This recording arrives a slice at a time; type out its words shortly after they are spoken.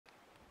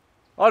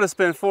I just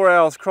spent 4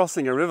 hours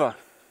crossing a river.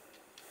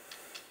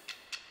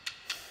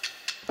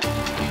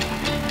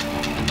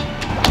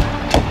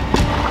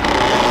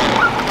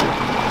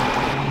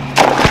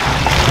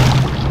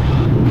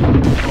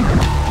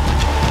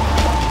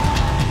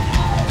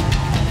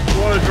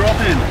 Water drop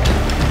in,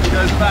 it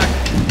goes back.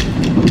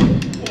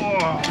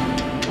 Whoa.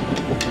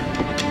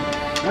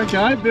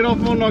 Okay, bit off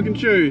more than I can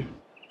chew.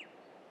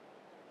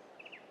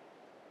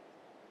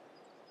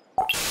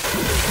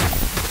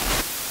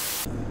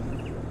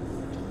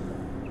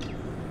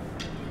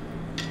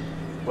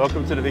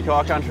 Welcome to the Vic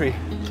High Country.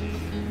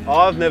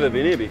 I've never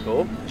been here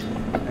before,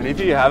 and if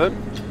you haven't,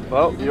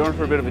 well, you're in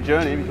for a bit of a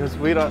journey because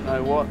we don't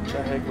know what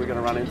the heck we're going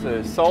to run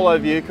into. Solo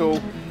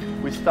vehicle,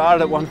 we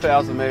started at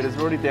 1,000 metres,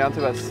 we're already down to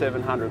about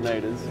 700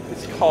 metres.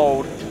 It's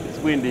cold, it's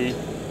windy,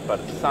 but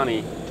it's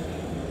sunny,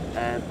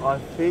 and I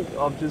think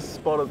I've just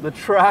spotted the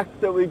track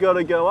that we got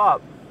to go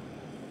up.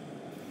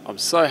 I'm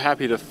so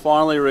happy to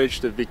finally reach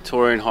the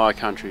Victorian High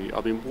Country.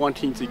 I've been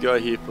wanting to go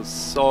here for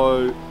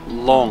so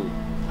long.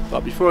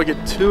 But before I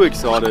get too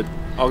excited,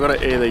 I've got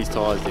to air these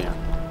tyres down.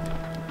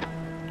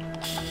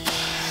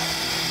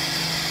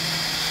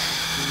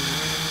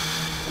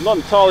 I'm not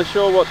entirely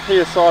sure what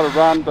PSI to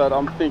run, but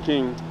I'm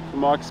thinking from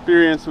my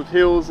experience with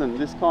hills and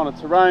this kind of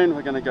terrain,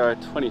 we're going to go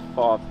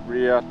 25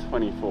 rear,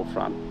 24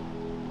 front.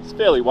 It's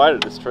fairly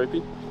weighted, this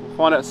troopy. We'll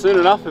find out soon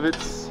enough if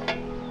it's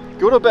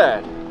good or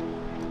bad.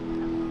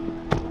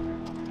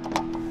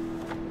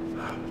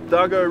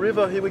 Dargo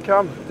River, here we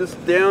come,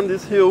 just down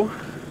this hill,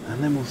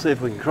 and then we'll see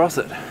if we can cross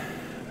it.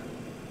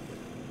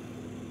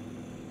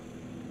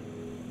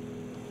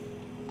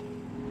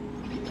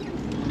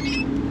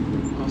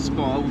 I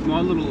spy with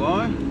my little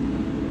eye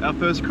our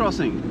first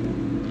crossing.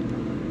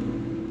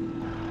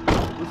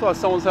 Looks like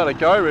someone's had a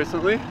go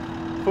recently.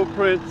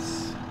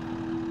 Footprints,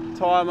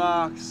 tyre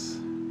marks,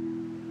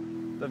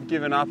 they've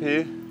given up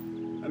here.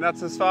 And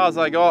that's as far as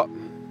I got.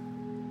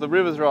 The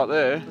river's right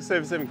there. Let's see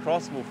if it's even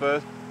crossable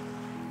first.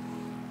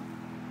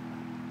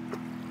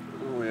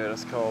 Oh yeah,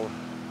 it's cold.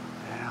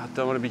 Yeah, I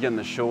don't want to be getting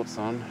the shorts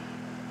on.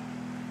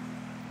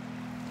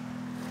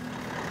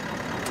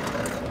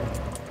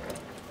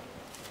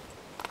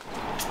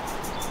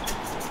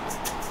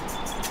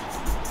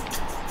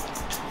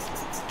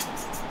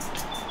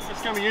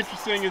 What's going to be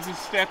interesting is this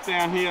step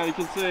down here. You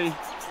can see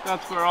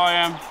that's where I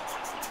am.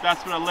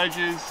 That's where the ledge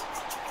is.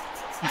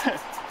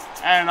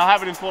 And I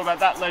haven't even thought about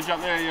that ledge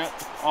up there yet.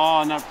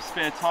 Oh, no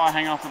spare tyre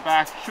hanging off the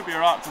back. Should be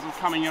alright because we're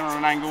coming in on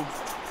an angle.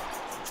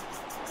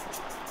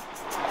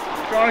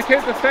 Trying to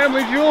keep the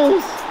family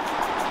jewels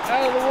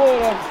out of the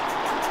water.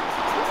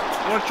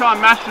 I want to try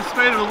and match the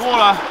speed of the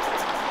water,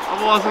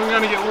 otherwise I'm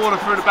going to get water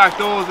through the back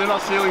doors. They're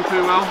not sealing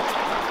too well.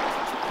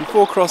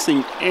 Before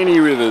crossing any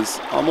rivers,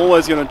 I'm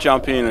always going to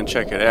jump in and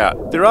check it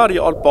out. There are the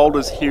odd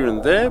boulders here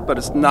and there, but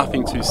it's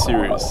nothing too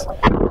serious.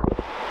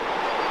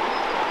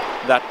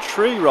 That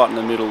tree right in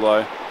the middle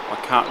though, I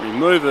can't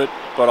remove it,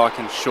 but I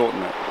can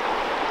shorten it.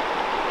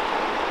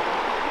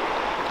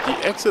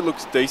 The exit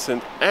looks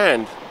decent,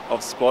 and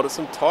I've spotted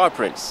some tyre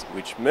prints,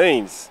 which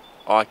means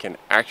I can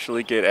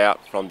actually get out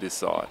from this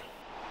side.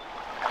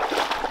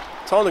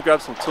 Time to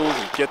grab some tools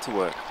and get to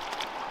work.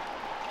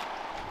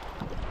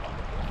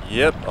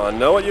 Yep, I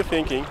know what you're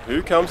thinking.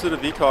 Who comes to the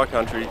Vic High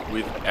Country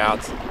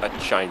without a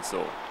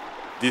chainsaw?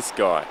 This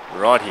guy,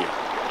 right here.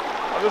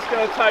 I'm just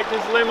going to take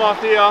this limb off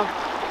here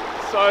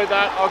so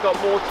that I've got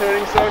more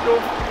turning circle.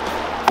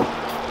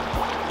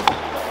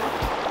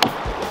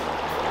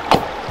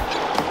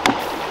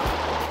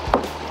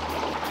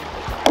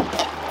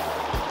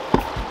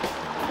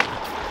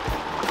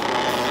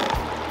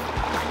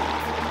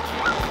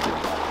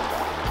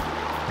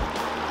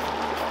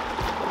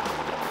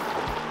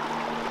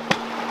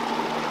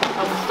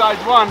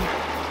 Stage 1,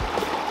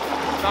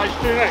 stage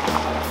 2 next.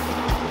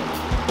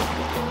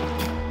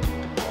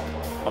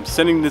 I'm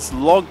sending this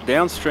log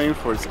downstream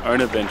for its own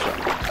adventure.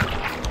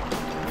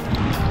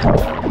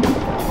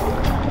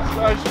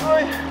 Stage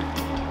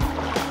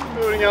 3,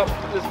 building up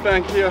this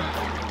bank here.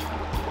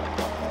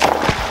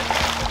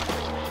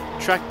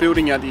 Track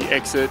building at the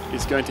exit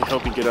is going to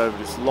help me get over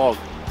this log,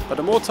 but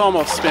the more time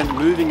I've spent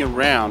moving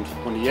around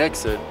on the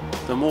exit,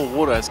 the more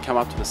water has come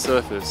up to the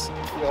surface.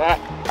 Look at that,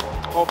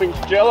 hopping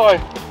jello.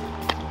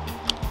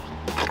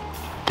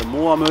 The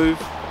more I move,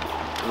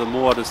 the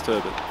more I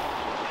disturb it.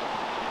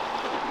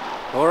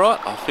 Alright,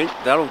 I think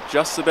that'll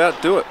just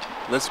about do it.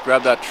 Let's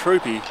grab that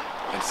troopy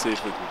and see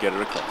if we can get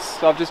it across.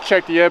 So I've just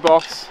checked the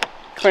airbox,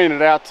 cleaned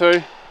it out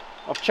too.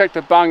 I've checked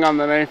the bung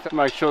underneath to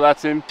make sure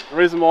that's in. The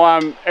reason why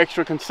I'm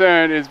extra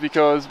concerned is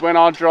because when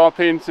I drop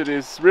into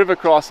this river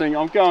crossing,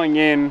 I'm going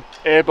in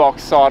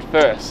airbox side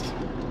first.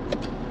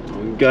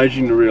 I'm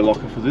engaging the rear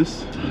locker for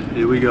this.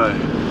 Here we go.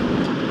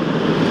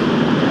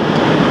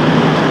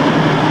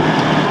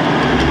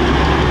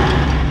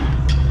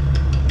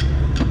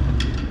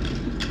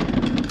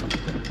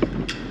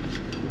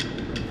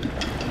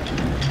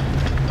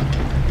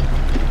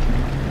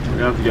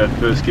 We're going to have to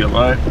go first gear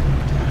low.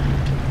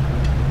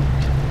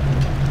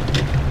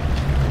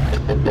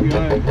 There we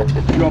go.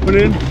 Drop it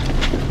in.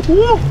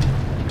 Woo!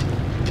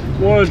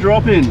 What a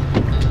drop in.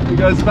 It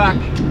goes back.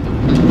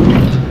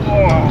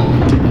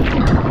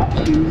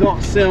 Oh, did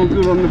not sound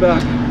good on the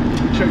back.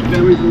 Check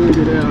damage when we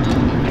get out.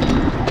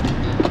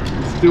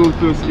 Still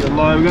feels to get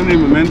low. We're going to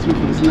need momentum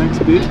for this next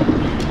bit.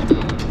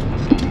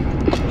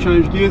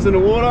 Change gears in the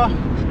water.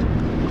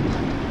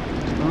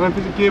 I don't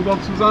think the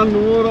gearbox was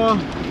underwater.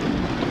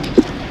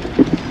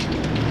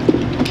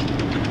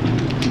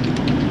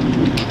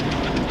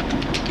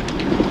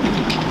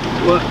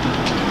 What?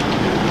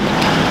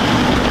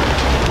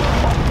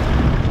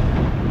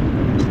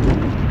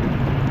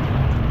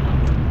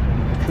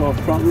 Try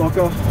front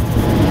locker.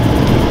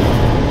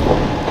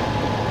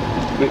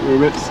 I think we're a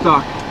bit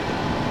stuck.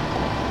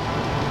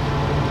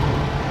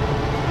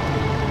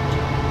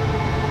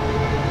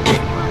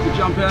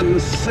 Jump out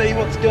and see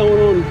what's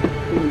going on.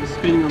 I'm just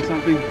spinning on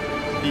something.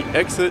 The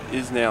exit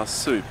is now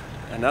soup,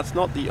 and that's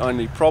not the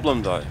only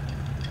problem though.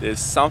 There's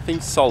something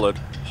solid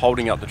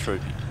holding up the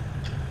troopy.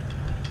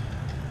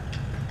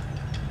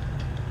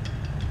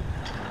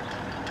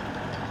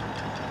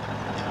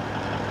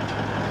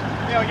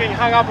 Yeah, we're getting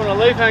hung up on a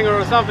leaf hanger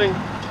or something.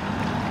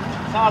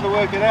 It's hard to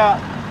work it out.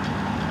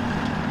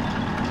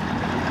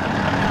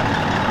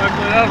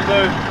 Hopefully that'll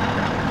do.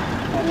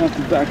 I'll have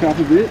to back up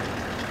a bit.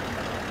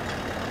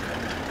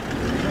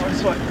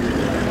 This way.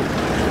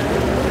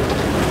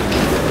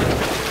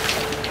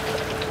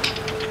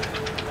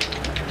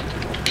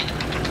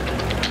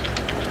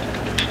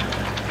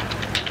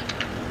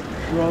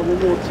 Right, one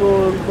more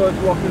time, both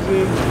lockers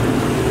in.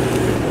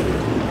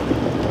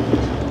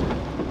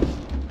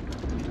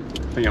 I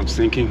think I'm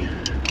sinking.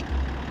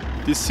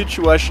 This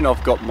situation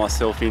I've got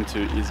myself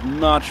into is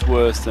much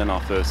worse than I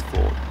first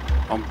thought.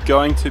 I'm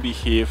going to be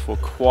here for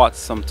quite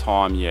some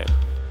time yet.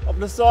 I've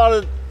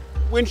decided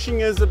winching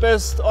is the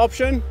best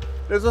option.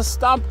 There's a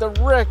stump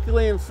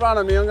directly in front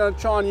of me. I'm going to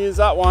try and use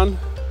that one.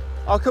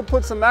 I could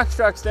put some max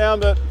tracks down,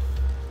 but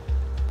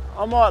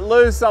I might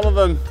lose some of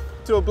them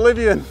to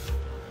oblivion.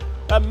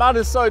 That mud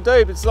is so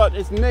deep, it's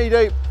knee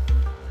deep.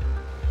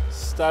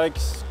 Static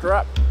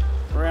strap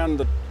around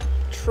the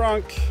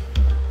trunk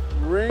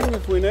ring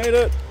if we need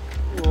it,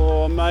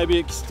 or maybe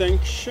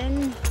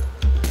extension.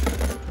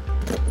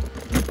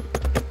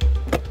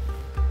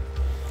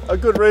 A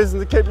good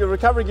reason to keep your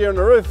recovery gear on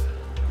the roof.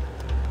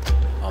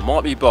 I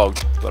might be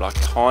bogged, but I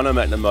kind of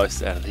make the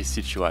most out of these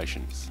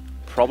situations.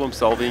 Problem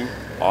solving,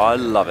 I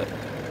love it.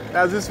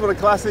 How's this for a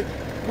classic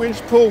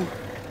winch pull?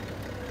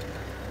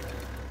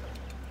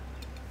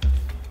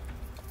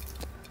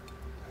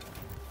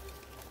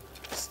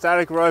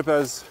 Static rope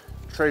as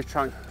tree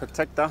trunk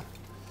protector.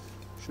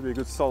 Should be a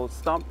good solid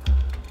stump.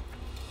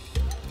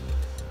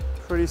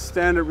 Pretty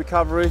standard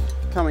recovery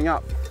coming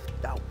up.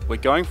 We're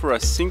going for a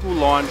single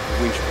line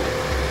winch pull.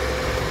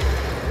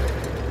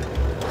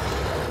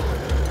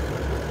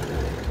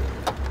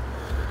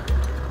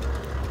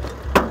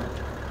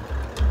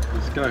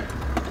 Go.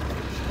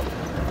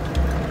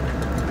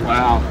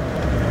 Wow.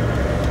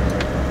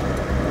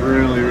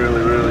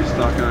 Really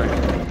stuck, eh?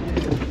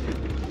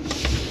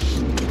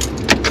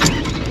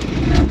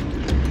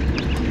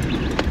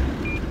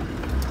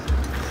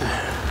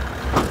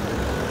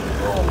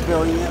 Oh,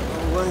 bellying out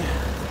probably.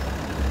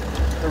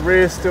 The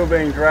rear's still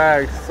being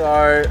dragged, so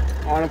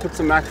I'm going to put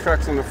some max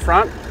tracks on the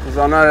front because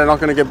I know they're not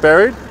going to get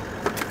buried,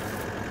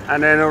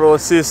 and then it'll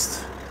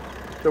assist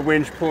the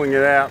winch pulling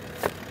it out.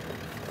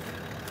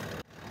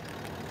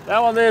 That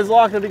one there is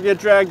likely to get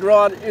dragged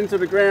right into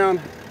the ground.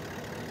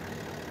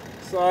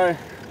 So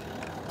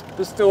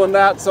just doing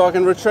that so I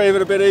can retrieve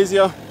it a bit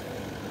easier.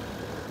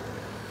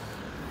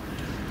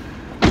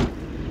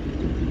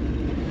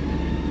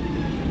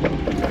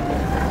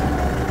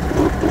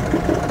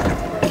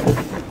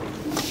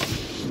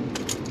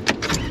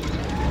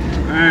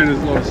 And there's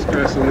a lot of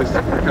stress on this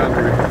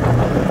recovery.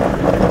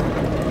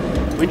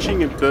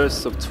 Winching in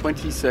bursts of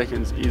 20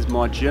 seconds is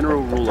my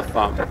general rule of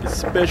thumb,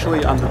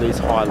 especially under these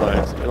high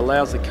loads. It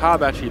allows the car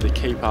battery to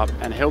keep up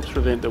and helps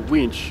prevent the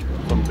winch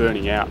from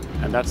burning out,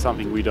 and that's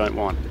something we don't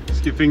want.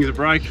 Just give things a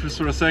break for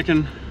a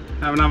second,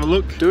 have another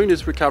look. Doing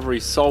this recovery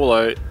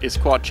solo is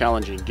quite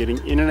challenging,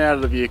 getting in and out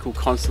of the vehicle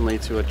constantly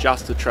to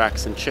adjust the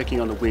tracks and checking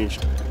on the winch.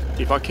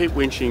 If I keep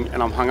winching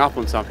and I'm hung up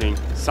on something,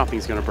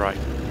 something's going to break.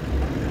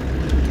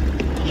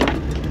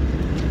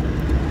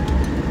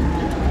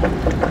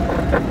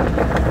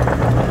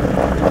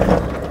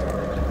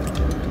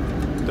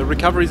 The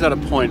recovery's at a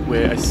point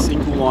where a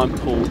single line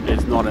pull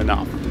is not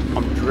enough.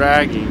 I'm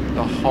dragging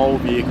the whole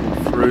vehicle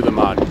through the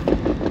mud.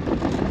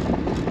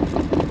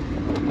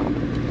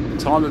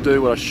 Time to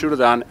do what I should have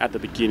done at the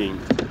beginning.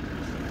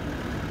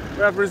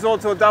 We have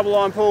resort to a double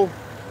line pull.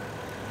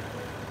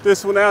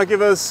 This will now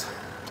give us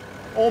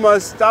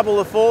almost double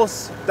the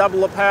force,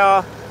 double the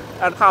power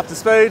at half the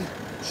speed.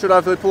 Should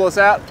hopefully pull us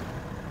out.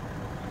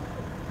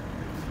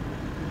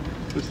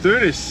 Let's do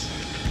this.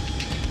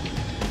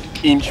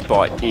 Inch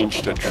by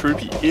inch, the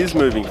troopy is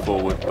moving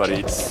forward, but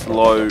it's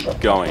slow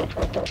going.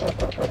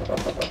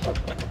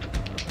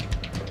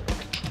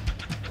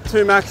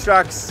 2 max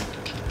tracks,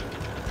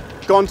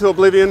 gone to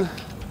oblivion.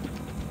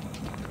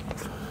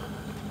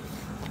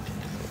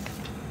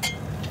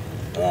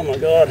 Oh my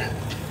God,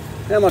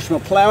 how much am I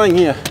ploughing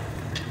here?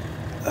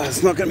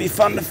 It's not going to be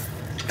fun to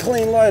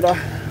clean later.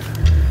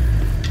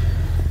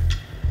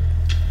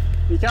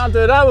 You can't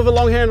do that with a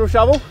long handle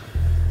shovel.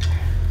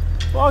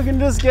 If I can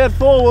just get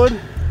forward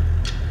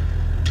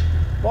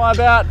by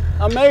about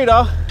a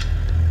metre,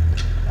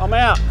 I'm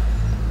out.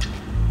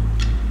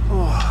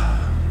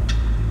 Oh,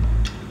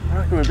 I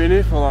reckon we've been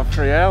here for like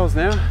 3 hours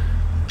now.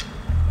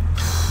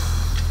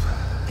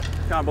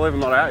 Can't believe I'm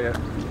not out yet.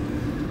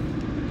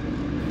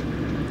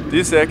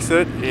 This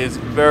exit is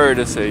very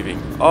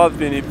deceiving. I've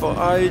been here for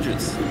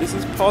ages. This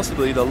is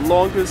possibly the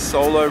longest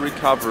solo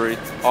recovery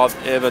I've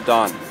ever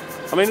done.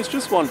 I mean, it's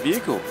just one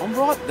vehicle. I'm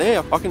right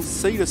there. I can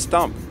see the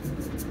stump.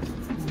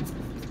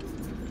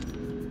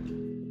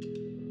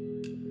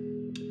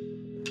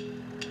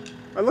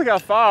 And look how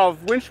far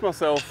I've winched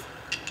myself.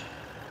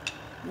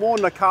 More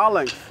than a car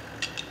length.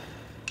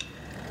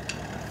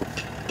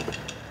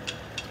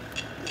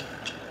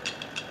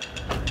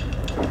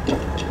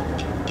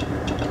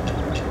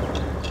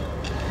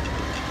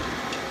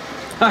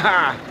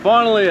 Haha,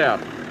 finally out.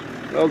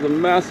 That was a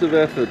massive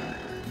effort.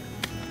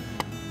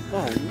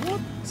 Oh, what?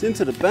 It's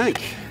into the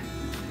bank.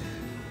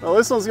 Well,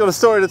 this one's got a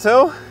story to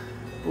tell.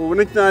 We'll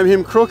nickname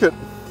him Crooked.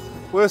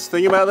 Worst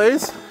thing about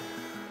these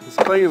is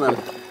cleaning them.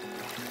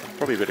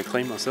 Probably better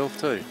clean myself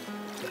too.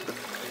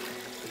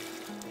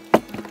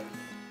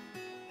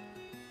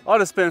 I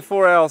just spent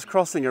 4 hours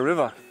crossing a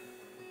river.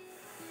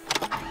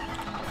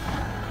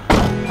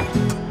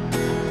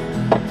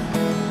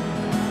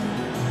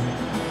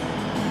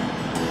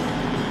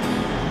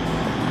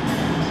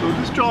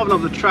 Driving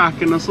up the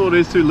track and I saw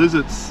these two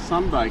lizards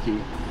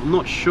sunbaking. I'm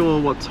not sure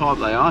what type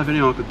they are. If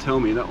anyone could tell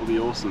me, that would be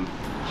awesome.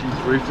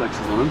 Jeez, reflexes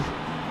on them.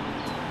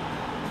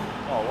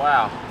 Oh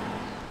wow,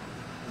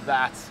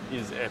 that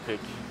is epic.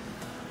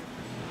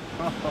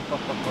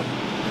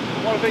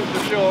 One thing for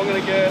sure, I'm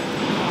going to get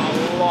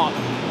a lot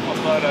of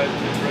photos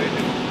in this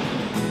region.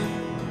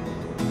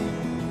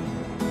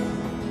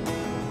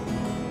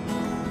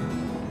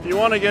 If you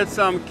want to get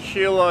some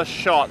killer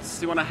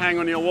shots, you want to hang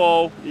on your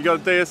wall, you got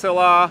a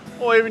DSLR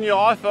or even your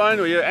iPhone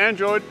or your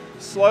Android,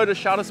 slow to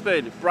shutter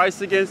speed, brace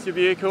against your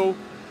vehicle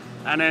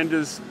and then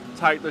just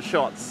take the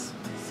shots.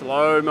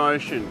 Slow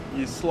motion,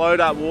 you slow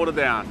that water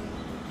down.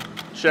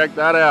 Check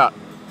that out.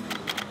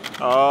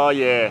 Oh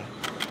yeah,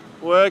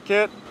 work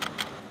it,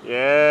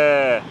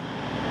 yeah.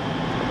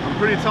 I'm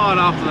pretty tired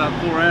after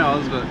that 4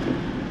 hours, but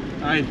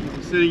hey,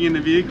 I'm sitting in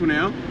the vehicle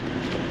now.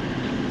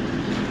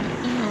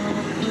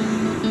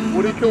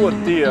 What do you call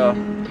a deer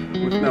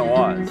with no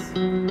eyes?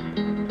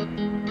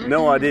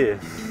 No idea.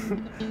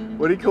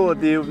 What do you call a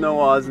deer with no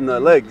eyes and no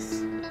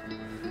legs?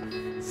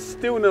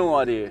 Still no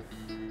idea.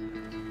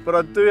 But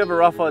I do have a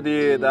rough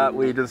idea that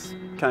we just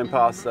came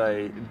past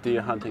a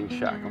deer hunting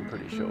shack, I'm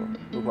pretty sure.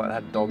 Looked like it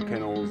had dog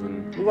kennels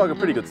and looked like a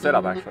pretty good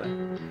setup actually.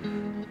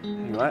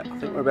 Anyway, I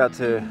think we're about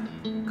to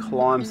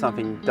climb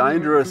something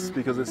dangerous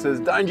because it says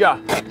danger.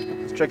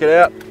 Let's check it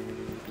out.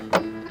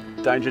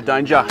 Danger,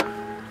 danger.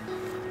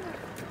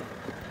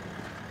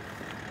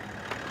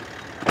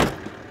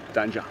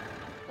 Danger.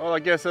 Well, I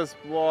guess that's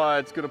why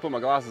it's good to put my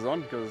glasses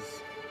on,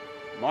 because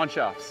mine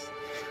shafts,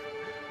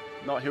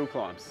 not hill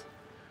climbs.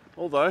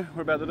 Although,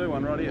 we're about to do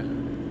one right here.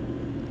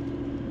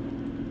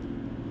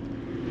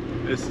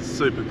 This is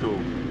super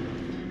cool.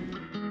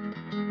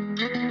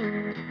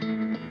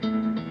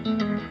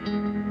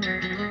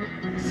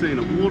 Seeing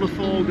a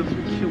waterfall, got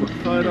some killer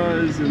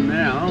photos, and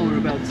now we're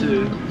about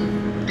to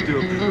do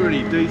a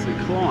pretty decent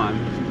climb.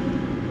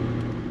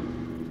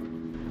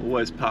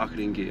 Always park it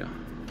in gear.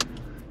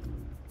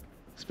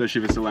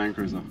 Especially if it's a Land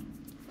Cruiser.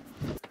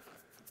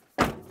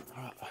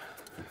 Alright,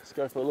 let's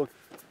go for a look.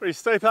 Pretty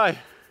steep, hey?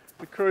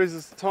 The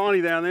cruiser's tiny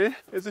down there.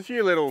 There's a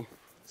few little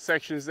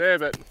sections there,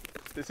 but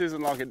this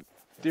isn't like a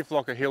diff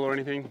locker hill or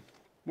anything.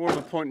 More of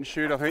a point and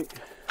shoot, I think.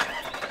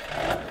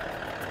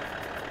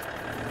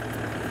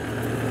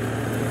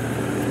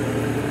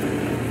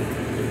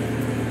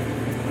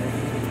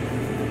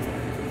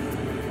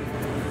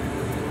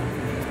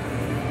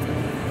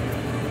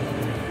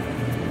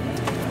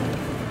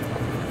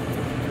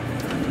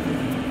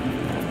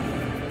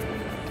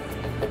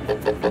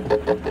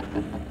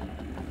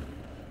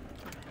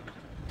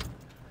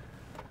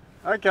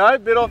 Okay,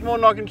 bit off more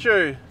than I can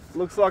chew.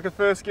 Looks like a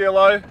first gear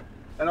low,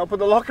 and I'll put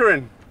the locker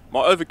in. My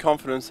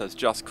overconfidence has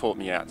just caught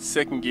me out.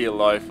 Second gear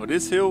low for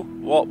this hill,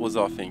 what was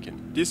I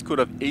thinking? This could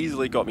have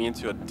easily got me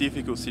into a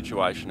difficult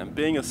situation, and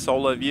being a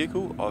solo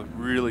vehicle, I've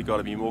really got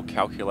to be more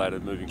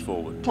calculated moving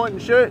forward. Point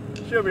and shoot,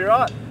 she'll be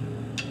right.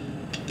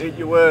 Eat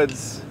your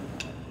words.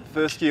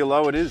 First gear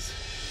low it is.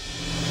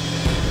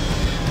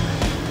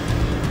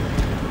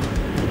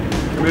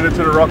 Committed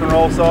to the rock and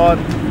roll side.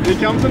 Here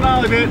comes the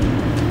gnarly bit.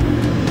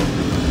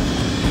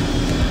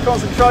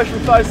 Concentration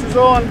faces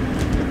on.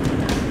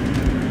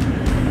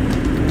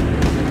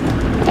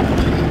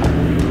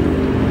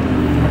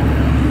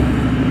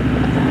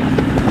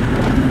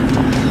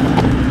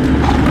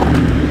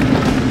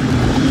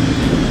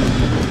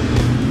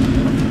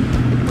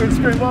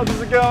 Windscreen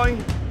wipers are going.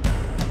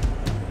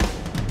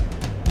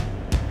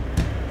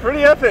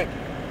 Pretty epic.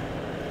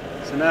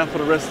 So now for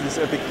the rest of this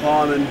epic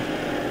climb and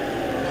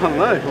don't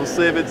know, we'll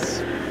see if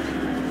it's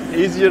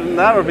easier than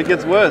that or if it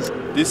gets worse.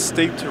 This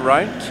steep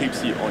terrain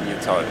keeps you on your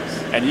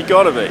toes, and you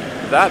gotta be.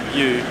 That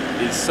view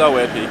is so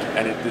epic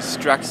and it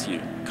distracts you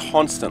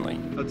constantly.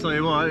 I'll tell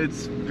you what,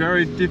 it's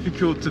very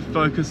difficult to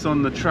focus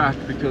on the track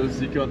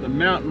because you've got the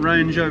mountain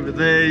range over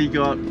there, you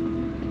got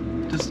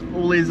just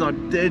all these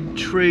like dead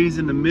trees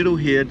in the middle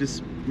here,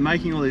 just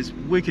making all these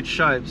wicked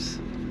shapes.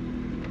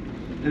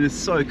 It is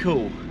so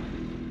cool.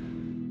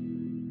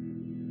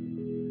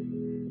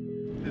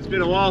 It's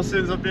been a while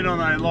since I've been on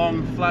a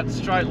long flat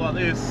straight like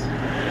this.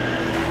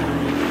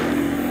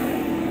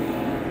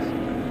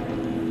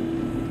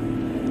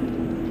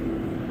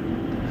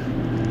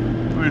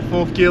 We're in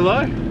 4th gear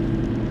low.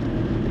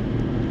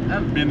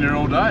 Haven't been there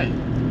all day.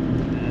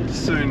 And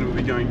soon we'll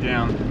be going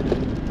down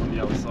on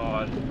the other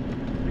side.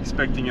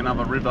 Expecting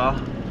another river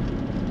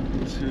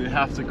to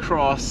have to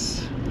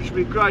cross, which would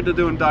be great to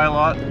do in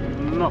daylight,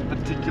 not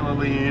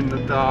particularly in the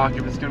dark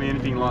if it's going to be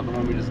anything like the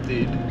one we just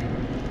did.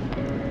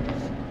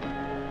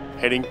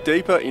 Heading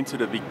deeper into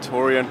the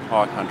Victorian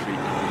high country in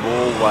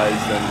more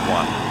ways than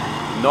one.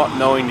 Not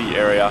knowing the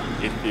area,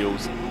 it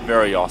feels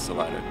very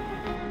isolated.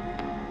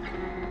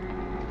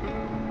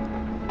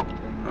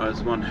 Right,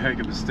 it's one heck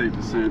of a steep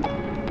descent.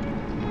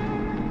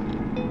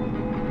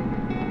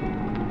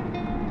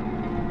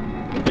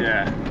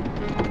 Yeah,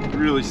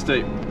 really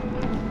steep.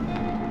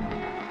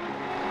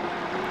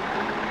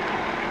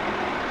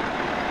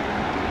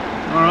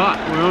 Alright,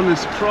 we're on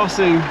this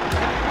crossing.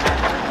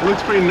 It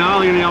looks pretty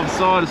gnarly on the other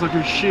side. It's like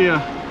a sheer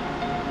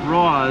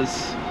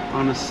rise.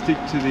 I'm going to stick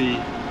to the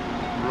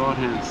right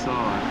hand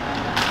side.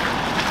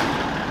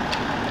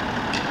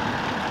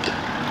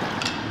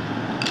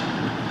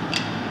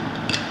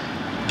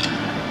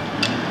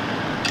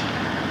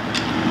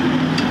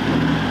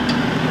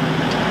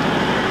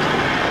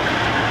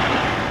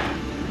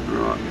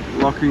 Alright,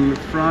 locking the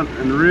front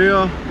and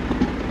rear.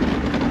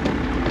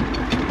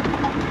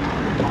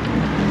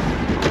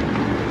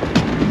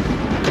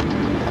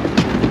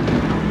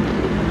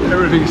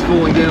 Everything's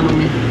falling down on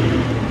me.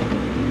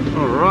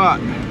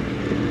 Alright.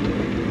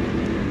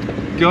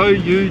 Go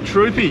you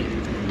troopy.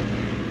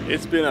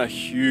 It's been a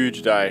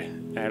huge day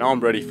and I'm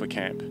ready for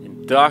camp.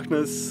 In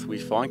darkness, we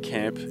find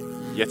camp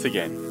yet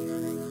again.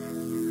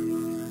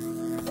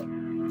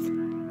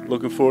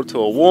 Looking forward to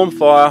a warm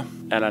fire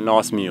and a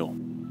nice meal.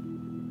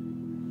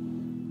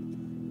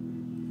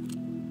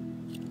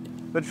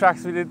 The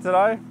tracks we did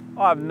today,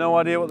 I have no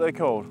idea what they're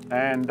called.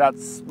 And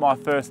that's my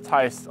first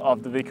taste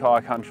of the Vic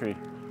High Country.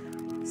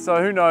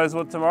 So who knows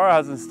what tomorrow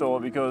has in store,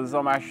 because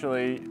I'm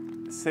actually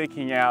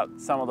seeking out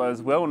some of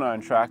those well-known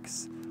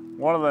tracks.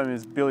 One of them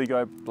is Billy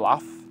Goat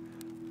Bluff,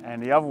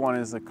 and the other one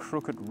is the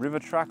Crooked River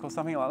track or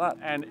something like that.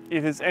 And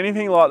if it's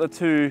anything like the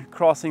 2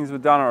 crossings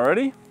we've done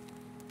already,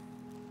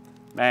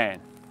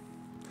 man,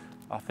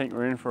 I think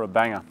we're in for a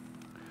banger.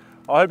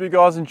 I hope you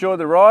guys enjoyed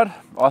the ride.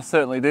 I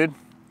certainly did.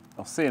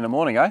 I'll see you in the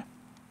morning, eh?